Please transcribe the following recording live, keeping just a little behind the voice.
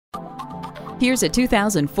Here's a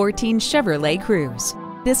 2014 Chevrolet Cruze.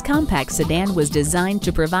 This compact sedan was designed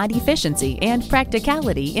to provide efficiency and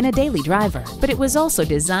practicality in a daily driver, but it was also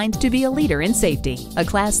designed to be a leader in safety. A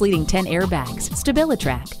class-leading 10 airbags,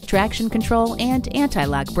 StabiliTrak, traction control, and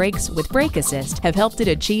anti-lock brakes with brake assist have helped it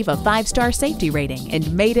achieve a 5-star safety rating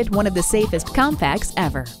and made it one of the safest compacts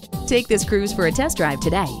ever. Take this Cruze for a test drive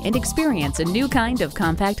today and experience a new kind of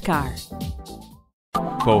compact car.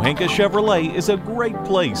 Pohanka Chevrolet is a great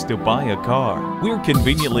place to buy a car. We're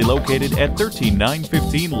conveniently located at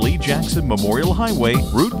 13915 Lee Jackson Memorial Highway,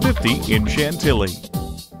 Route 50 in Chantilly.